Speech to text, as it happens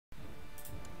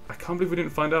I can't believe we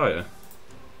didn't find Aya.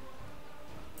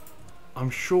 I'm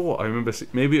sure I remember...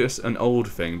 Maybe it's an old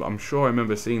thing, but I'm sure I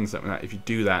remember seeing something that if you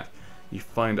do that, you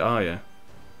find Aya.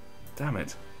 Damn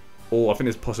it. Or I think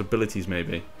there's possibilities,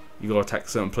 maybe. You gotta attack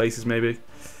certain places, maybe.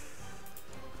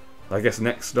 I guess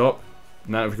next stop,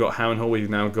 now that we've got Harrenhal, we've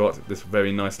now got this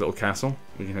very nice little castle.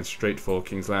 We can head straight for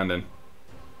King's Landing.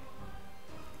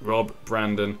 Rob,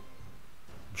 Brandon,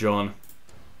 John,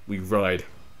 we ride.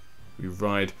 We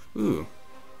ride. Ooh,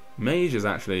 Mage is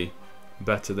actually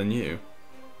better than you.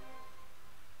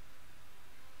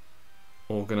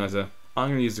 Organizer. I'm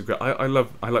gonna use the great. I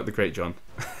like the Great John.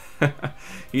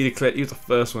 He was the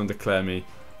first one to declare me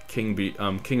king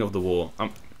of the war. I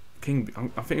think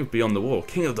it was beyond the wall.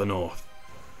 King of the North.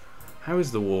 How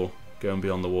is the war going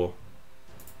beyond the wall?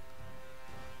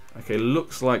 Okay,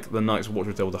 looks like the Night's Watch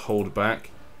was able to hold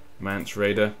back. Mance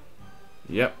Raider.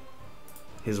 Yep.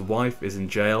 His wife is in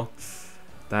jail.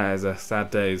 That is a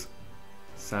sad days.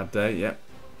 Sad day, yep.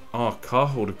 Oh,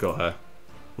 Carhold have got her.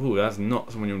 Ooh, that's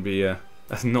not someone you want to be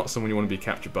that's not someone you want to be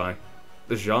captured by.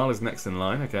 The Jarl is next in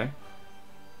line, okay.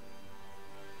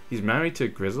 He's married to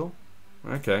Grizzle?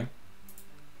 Okay.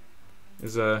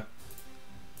 Is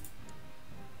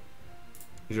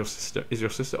your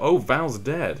sister? Oh, Val's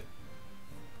dead.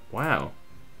 Wow.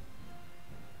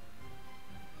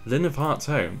 Lynn of Heart's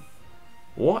home.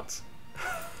 What?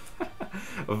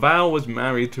 Val was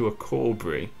married to a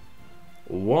Corbury.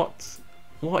 What?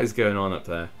 What is going on up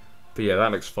there? But yeah,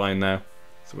 that looks fine now,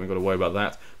 so we ain't got to worry about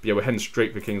that. But yeah, we're heading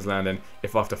straight for King's Landing.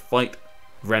 If I have to fight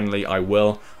Renly, I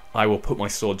will. I will put my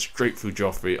sword straight through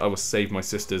Joffrey. I will save my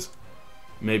sisters.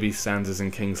 Maybe Sansa's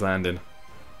in King's Landing.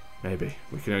 Maybe.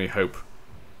 We can only hope.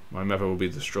 My mother will be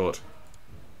distraught.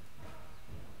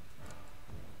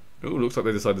 Ooh, looks like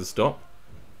they decided to stop.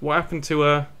 What happened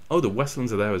to, oh, the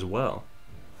Westlands are there as well.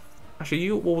 Actually,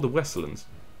 you all the Westlands.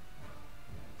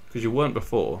 Because you weren't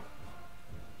before.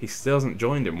 He still hasn't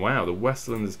joined him. Wow, the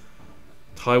Westlands...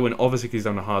 Tywin, obviously he's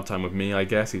having a hard time with me, I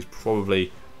guess. He's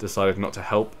probably decided not to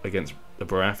help against the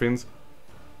Baratheons.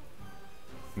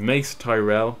 Mace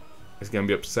Tyrell is going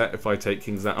to be upset if I take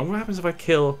King's Landing. And what happens if I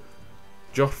kill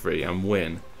Joffrey and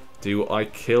win? Do I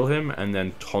kill him and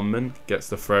then Tommen gets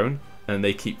the throne and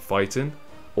they keep fighting?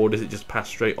 Or does it just pass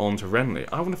straight on to Renly?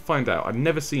 I want to find out. I've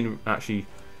never seen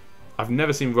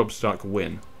Robb Stark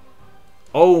win.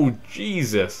 Oh,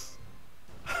 Jesus!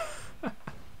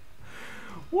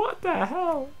 What the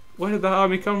hell? Where did the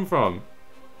army come from?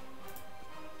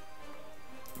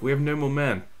 We have no more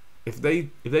men. If they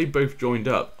both joined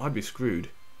up, I'd be screwed.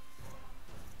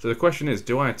 So the question is,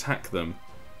 do I attack them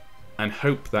and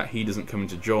hope that he doesn't come in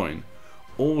to join?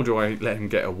 Or do I let him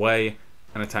get away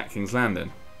and attack King's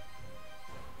Landing?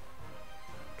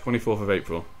 24th of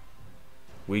April.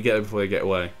 We get it before they get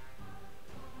away.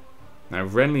 Now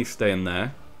Renly's staying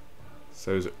there.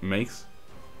 So is Mace.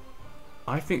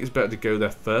 I think it's better to go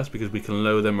there first because we can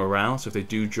lower their morale. So if they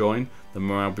do join, the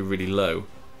morale will be really low.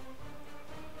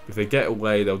 If they get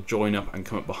away, they'll join up and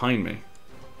come up behind me.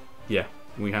 Yeah,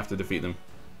 we have to defeat them.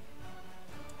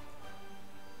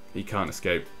 He can't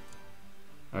escape.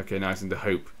 Okay, now it's into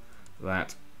hope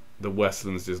that the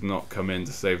Westlands does not come in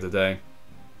to save the day.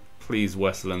 Please,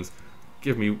 Westlands,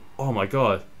 give me... Oh my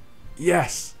god.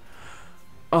 Yes!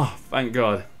 Oh, thank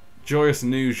God. Joyous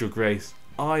news, your grace.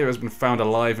 Arya has been found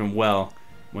alive and well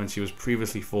when she was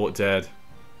previously thought dead.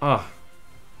 Ah.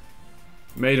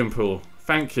 Maidenpool,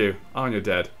 thank you. Arya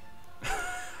dead.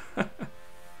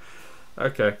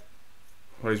 Okay.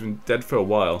 Well, he's been dead for a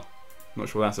while. Not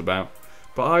sure what that's about.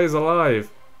 But Arya's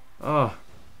alive. Ah.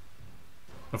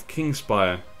 Of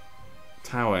Kingspire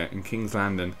Tower in King's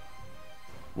Landing.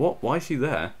 What? Why is she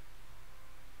there?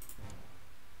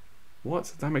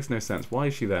 What? That makes no sense. Why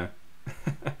is she there?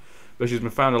 But she's been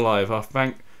found alive. Oh,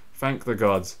 thank the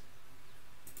gods.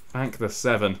 Thank the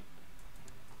seven.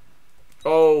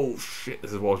 Oh shit!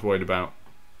 This is what I was worried about.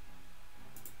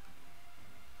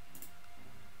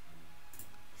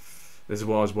 This is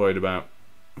what I was worried about.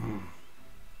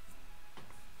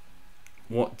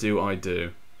 What do I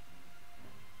do?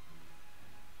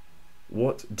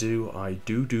 What do I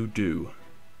do?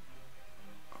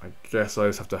 I guess I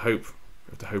just have to hope.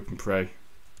 I have to hope and pray.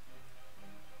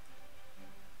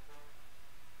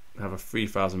 Have a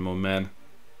 3,000 more men.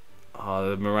 Ah,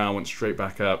 the morale went straight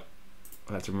back up.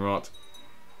 Let him rot.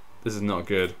 This is not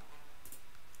good.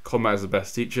 Combat is the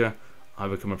best teacher. I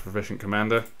become a proficient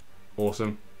commander.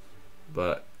 Awesome.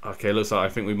 But okay, looks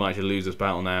like I think we might actually lose this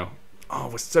battle now. Oh,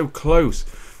 we're so close.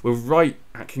 We're right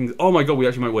at King's. Oh my god, we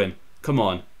actually might win. Come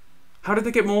on. How did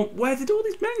they get more? Where did all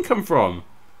these men come from?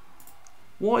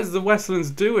 What is the Westlands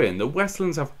doing? The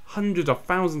Westlands have hundreds of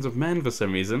thousands of men for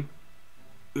some reason.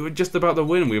 We were just about to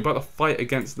win. We were about to fight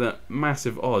against the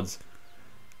massive odds.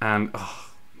 And,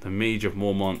 the Mage of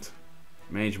Mormont.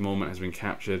 Mage Mormont has been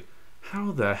captured.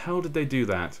 How the hell did they do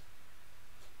that?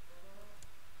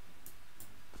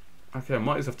 Okay, I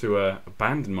might just have to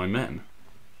abandon my men.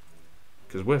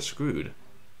 Because we're screwed.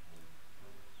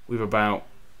 We've about,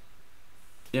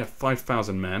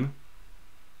 5,000 men.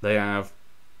 They have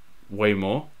way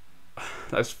more.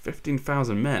 That's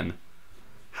 15,000 men.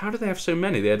 How do they have so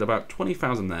many? They had about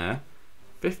 20,000 there.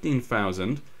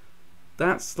 15,000.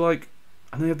 That's like...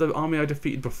 And they had the army I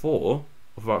defeated before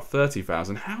of about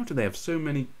 30,000. How do they have so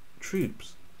many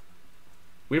troops?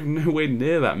 We have nowhere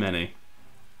near that many.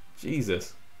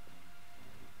 Jesus.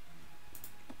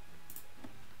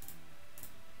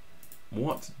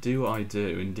 What do I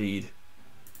do, indeed?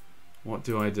 What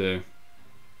do I do?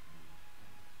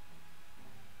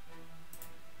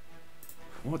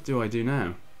 What do I do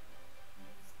now?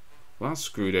 Well, that's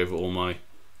screwed over all my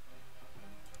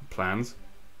plans.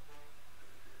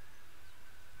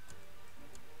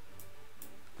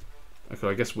 Okay,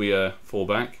 I guess we fall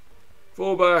back.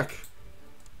 Fall back!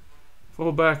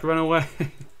 Fall back, run away!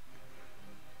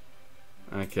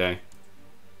 Okay.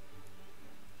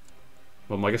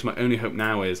 Well, I guess my only hope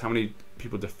now is, how many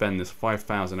people defend this?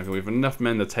 5,000. Okay, we have enough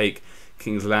men to take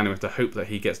King's Landing. We have to hope that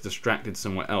he gets distracted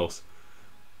somewhere else.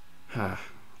 Well,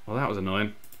 that was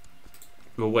annoying.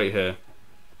 We'll wait here.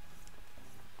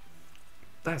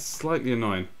 That's slightly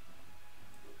annoying.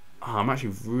 I'm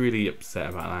actually really upset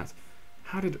about that.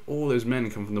 How did all those men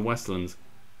come from the Westlands?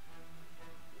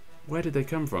 Where did they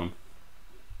come from?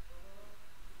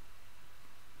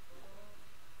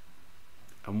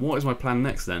 And what is my plan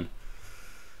next then?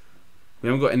 We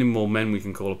haven't got any more men we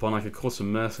can call upon. I could call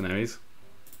some mercenaries.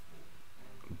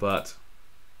 But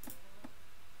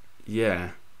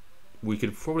yeah, we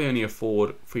could probably only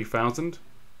afford 3,000.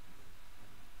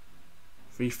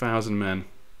 3,000 men.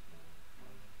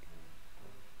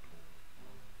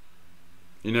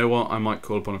 You know what? I might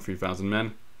call upon a 3,000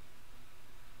 men.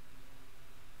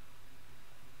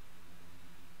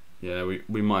 Yeah,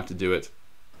 we might have to do it.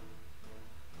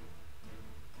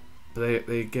 But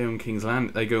they go in King's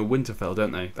Land. They go Winterfell,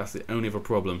 don't they? That's the only other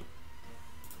problem.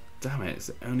 Damn it! It's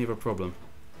the only other problem.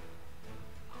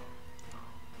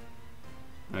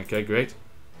 Okay, great.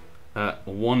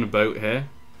 One boat here.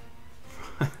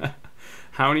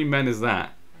 How many men is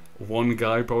that? One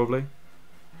guy, probably?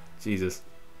 Jesus.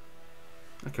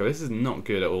 Okay, this is not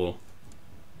good at all.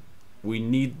 We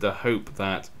need the hope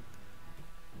that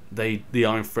the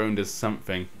Iron Throne does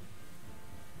something.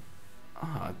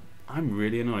 I'm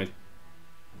really annoyed.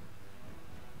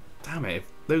 Damn it,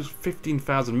 if those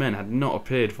 15,000 men had not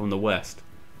appeared from the west,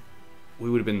 we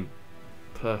would have been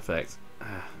perfect.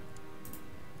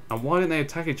 And why didn't they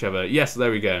attack each other? Yes,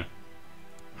 there we go.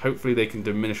 Hopefully they can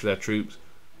diminish their troops.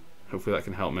 Hopefully that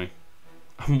can help me.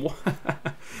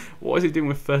 What is he doing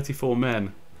with 34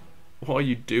 men? What are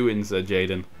you doing, Sir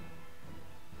Jaden?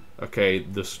 Okay,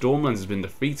 the Stormlands has been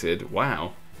defeated.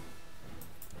 Wow.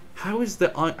 How is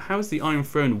the Iron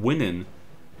Throne winning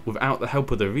without the help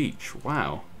of the Reach?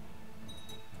 Wow.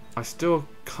 I still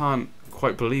can't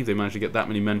quite believe they managed to get that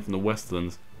many men from the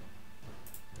Westlands.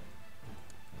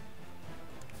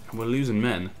 And we're losing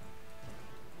men.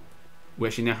 We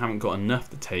actually now haven't got enough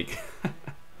to take.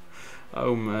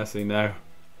 Oh mercy, no.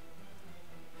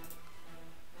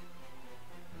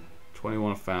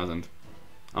 21,000.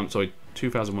 I'm sorry,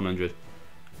 2,100.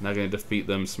 Now going to defeat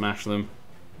them, smash them.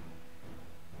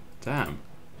 Damn.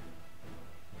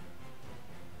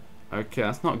 Okay,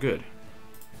 that's not good.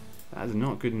 That is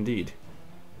not good indeed.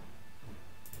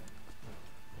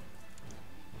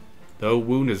 The old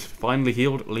wound is finally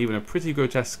healed, leaving a pretty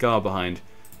grotesque scar behind.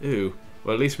 Ooh.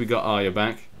 Well, at least we got Arya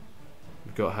back.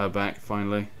 We got her back,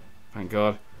 finally. Thank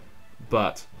God.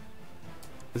 But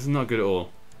this is not good at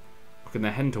all. Look, and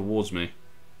they're heading towards me.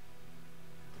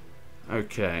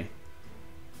 Okay.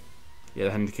 Yeah,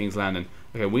 they're heading to King's Landing.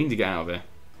 Okay, we need to get out of here.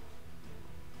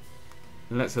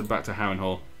 Let's head back to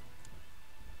Harrenhal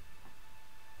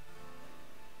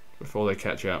before they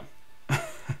catch up.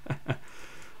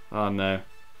 Oh no.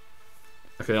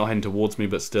 Okay, they're heading towards me,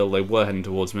 but still, they were heading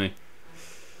towards me.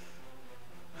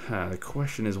 The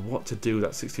question is what to do with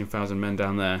that 16,000 men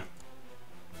down there.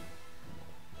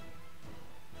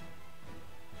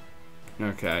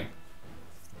 Okay.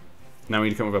 Now we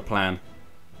need to come up with a plan.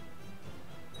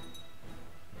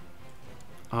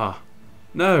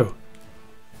 No!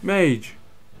 Mage!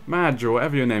 Madge, or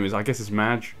whatever your name is. I guess it's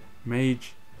Madge.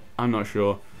 Mage? I'm not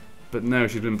sure. But no,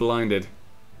 she's been blinded.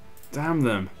 Damn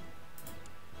them.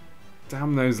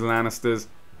 Damn those Lannisters.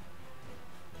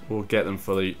 We'll get them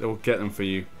for you. We'll get them for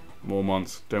you.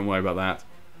 Mormonts. Don't worry about that.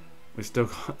 We still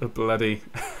got the bloody...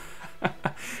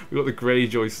 we got the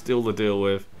Greyjoy still to deal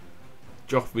with.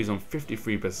 Joffrey's on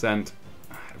 53%.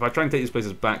 If I try and take these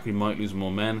places back, we might lose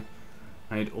more men.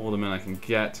 I need all the men I can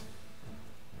get.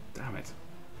 Damn it.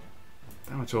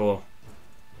 Damn it all.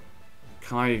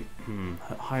 Can I...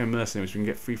 hire mercenaries, we can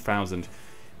get 3,000.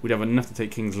 We'd have enough to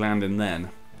take King's Landing then.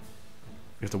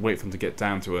 We have to wait for them to get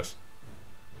down to us,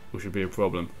 which would be a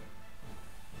problem.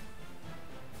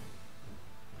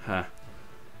 Ha.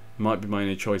 Might be my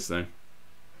only choice though.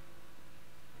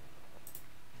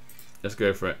 Let's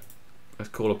go for it. Let's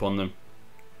call upon them.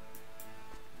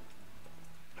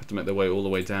 Have to make their way all the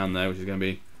way down there, which is going to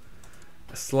be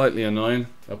slightly annoying.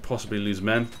 They'll possibly lose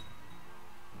men.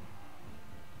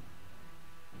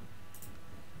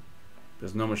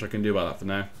 There's not much I can do about that for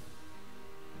now.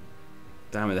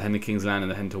 Damn it, they're heading to King's Landing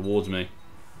and they're heading towards me.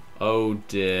 Oh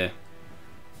dear.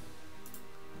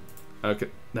 Okay,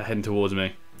 they're heading towards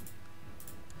me.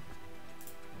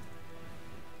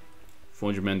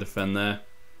 400 men defend there.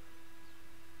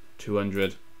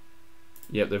 200.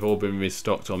 Yep, they've all been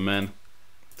restocked on men.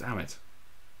 Damn it.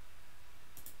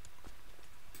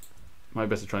 Might be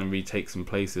best to try and retake some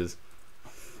places.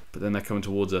 But then they're coming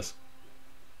towards us.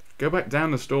 Go back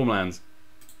down the Stormlands.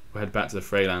 We'll head back to the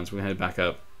Freylands. We're going to head back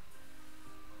up.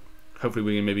 Hopefully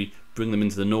we can maybe bring them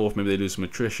into the north. Maybe they lose some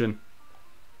attrition.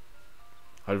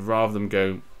 I'd rather them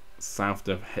go south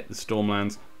to hit the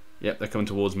Stormlands. Yep, they're coming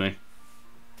towards me.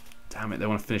 Damn it, they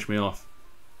want to finish me off.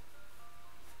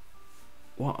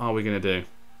 What are we going to do?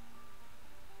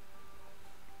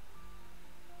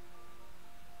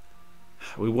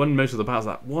 We won most of the battles.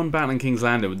 That one battle in King's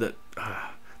Landing,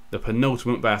 the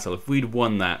penultimate battle. If we'd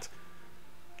won that,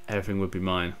 everything would be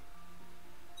mine.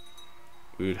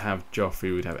 We would have Joffrey,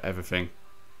 we would have everything.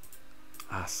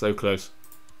 Ah, so close.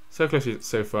 So close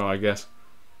so far, I guess.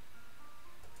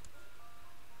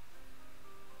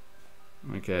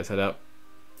 Okay, let's head up.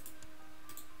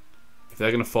 If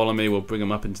they're going to follow me, we'll bring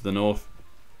them up into the north.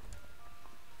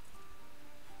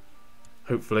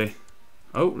 Hopefully.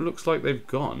 Oh, looks like they've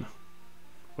gone.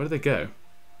 Where did they go?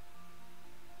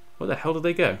 Where the hell did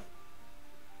they go?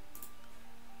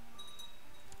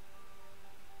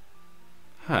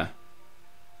 Huh.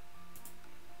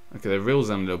 Okay, the reel's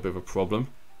having a little bit of a problem.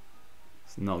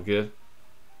 It's not good.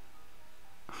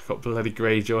 I've got bloody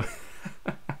Greyjoy.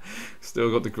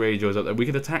 Still got the Greyjoys up there. We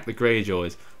could attack the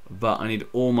Greyjoys, but I need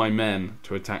all my men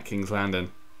to attack King's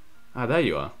Landing. Ah, there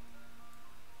you are.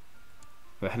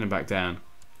 They're heading back down.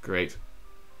 Great.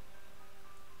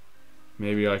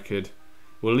 Maybe I could...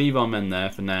 We'll leave our men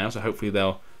there for now, so hopefully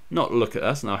they'll not look at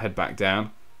us and I'll head back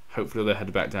down. Hopefully they'll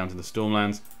head back down to the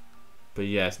Stormlands. But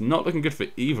yeah, it's not looking good for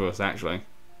either of us, actually.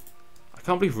 I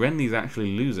can't believe Renly's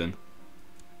actually losing.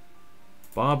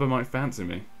 Barber might fancy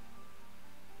me.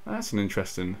 That's an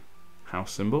interesting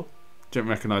house symbol. Don't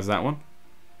recognise that one.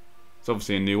 It's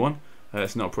obviously a new one.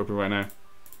 It's not appropriate right now.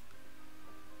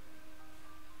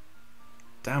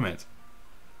 Damn it.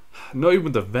 Not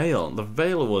even the Veil. The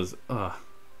Veil was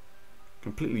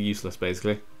completely useless,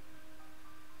 basically.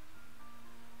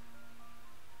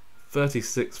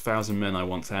 36,000 men I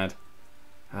once had.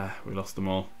 We lost them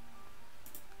all.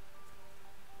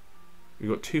 We've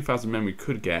got 2,000 men we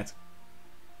could get.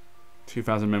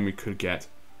 2,000 men we could get.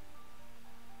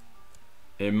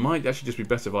 It might actually just be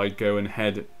better if I go and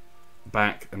head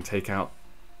back and take out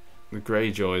the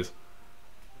Greyjoys.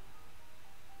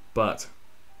 But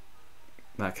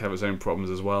that could have its own problems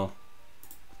as well.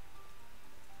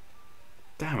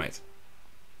 Damn it.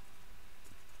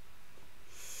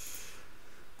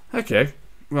 Okay,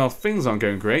 well, things aren't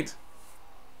going great.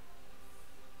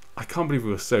 I can't believe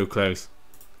we were so close.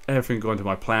 Everything going to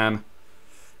my plan.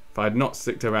 If I had not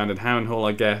sticked around in Harrenhal,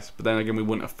 I guess, but then again we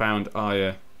wouldn't have found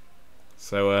Arya.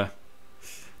 So,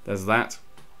 there's that.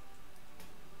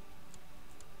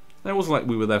 It wasn't like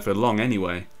we were there for long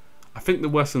anyway. I think the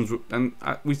Westerns, and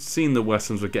we've seen the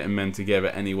Westerns were getting men together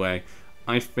anyway.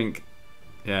 I think,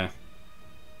 yeah,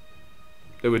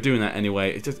 they were doing that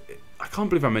anyway. It just, I can't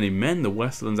believe how many men the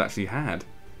Westerns actually had.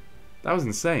 That was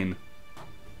insane.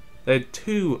 They had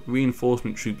 2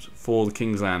 reinforcement troops for the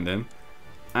King's Landing,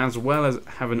 as well as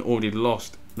having already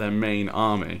lost their main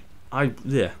army.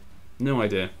 Yeah, no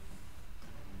idea.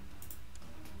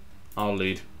 I'll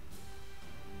lead.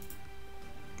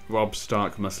 Robb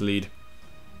Stark must lead.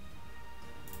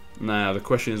 Now, the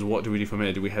question is, what do we do from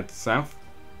here? Do we head south?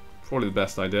 Probably the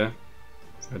best idea.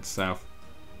 Head south.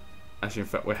 Actually, in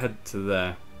fact, we'll head to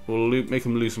there. We'll make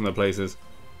them lose some of their places.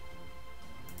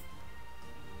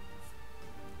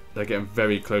 They're getting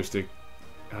very close to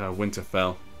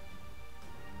Winterfell.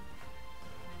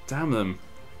 Damn them.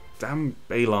 Damn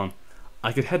Balon.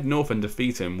 I could head north and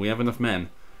defeat him. We have enough men.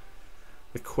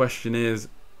 The question is,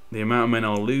 the amount of men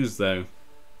I'll lose though,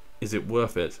 is it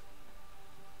worth it?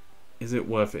 Is it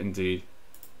worth it indeed?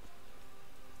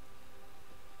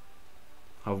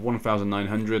 I have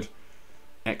 1,900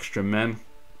 extra men.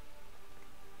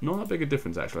 Not that big a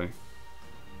difference actually.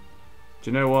 Do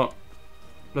you know what?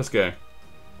 Let's go.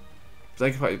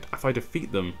 Like if I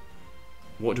defeat them,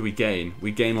 what do we gain?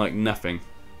 We gain like nothing,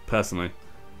 personally.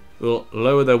 We'll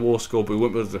lower their war score, but we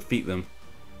won't be able to defeat them.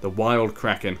 The wild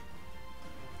kraken.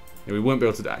 Yeah, we won't be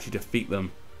able to actually defeat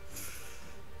them.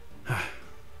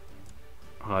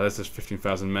 There's just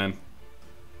 15,000 men.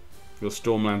 We'll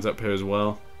stormlands up here as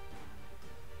well.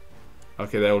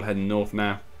 Okay, they're all heading north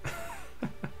now.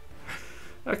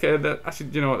 Okay, actually,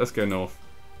 you know what? Let's go north.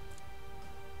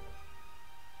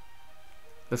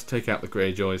 Let's take out the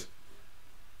Greyjoys.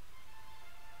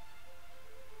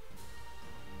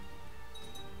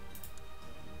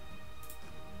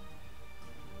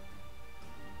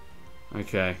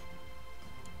 Okay.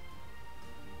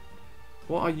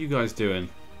 What are you guys doing?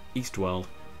 Eastwell.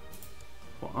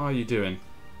 What are you doing?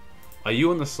 Are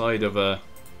you on the side of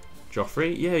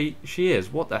Joffrey? Yeah, she is.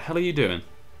 What the hell are you doing?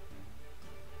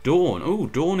 Dawn. Oh,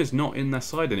 Dawn is not in their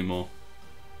side anymore.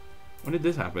 When did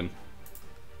this happen?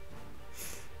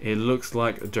 It looks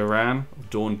like Duran,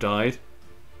 Dawn died.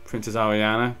 Princess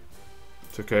Ariana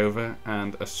took over,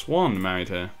 and a swan married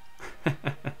her.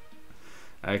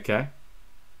 Okay.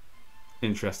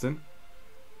 Interesting.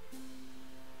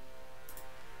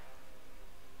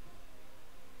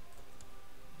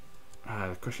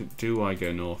 The question, do I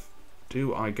go north?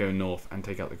 Do I go north and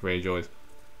take out the Greyjoys?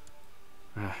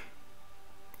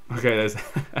 Okay, there's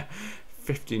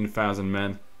 15,000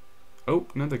 men. Oh,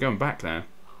 no, they're going back now.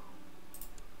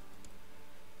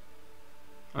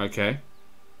 Okay.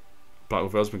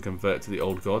 Blackwood Vale's been converted to the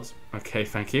old gods. Okay,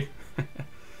 thank you.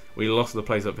 We lost the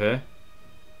place up here.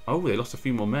 Oh, they lost a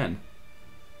few more men.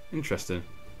 Interesting.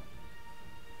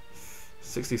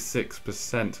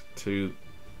 66% to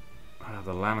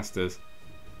the Lannisters.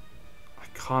 I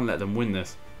can't let them win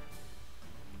this.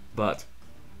 But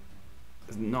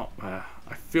there's not. I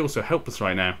feel so helpless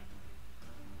right now.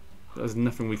 There's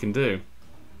nothing we can do.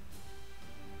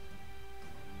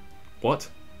 What?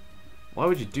 Why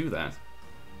would you do that?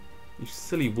 You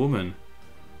silly woman.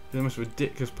 You're the most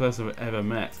ridiculous person I've ever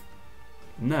met.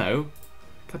 No.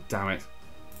 God damn it.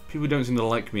 People don't seem to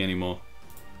like me anymore.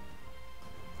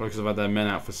 Probably because I've had their men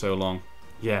out for so long.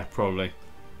 Yeah, probably.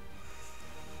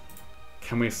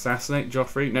 Can we assassinate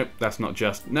Joffrey? Nope, that's not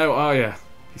just. No, oh yeah.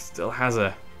 He still has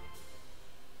her.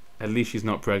 At least she's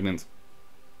not pregnant.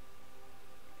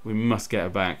 We must get her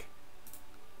back.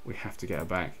 We have to get her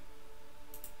back.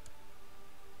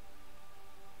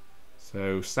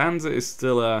 So Sansa is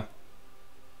still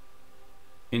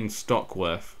in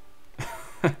Stockworth.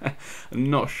 I'm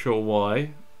not sure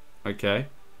why. Okay.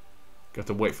 Got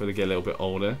to wait for her to get a little bit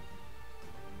older.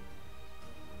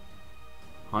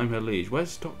 I'm her liege. Where's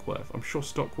Stockworth? I'm sure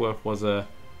Stockworth was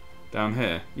down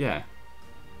here. Yeah.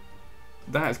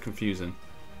 That is confusing.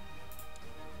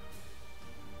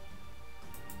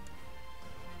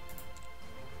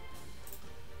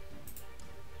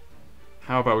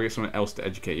 How about we get someone else to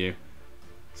educate you?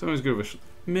 Someone who's good with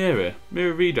Mira.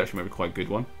 Mira Reed actually might be quite a good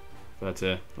one for her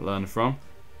to learn from.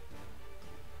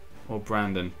 Or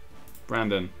Brandon.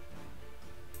 Brandon.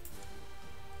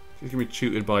 She's going to be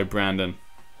tutored by Brandon.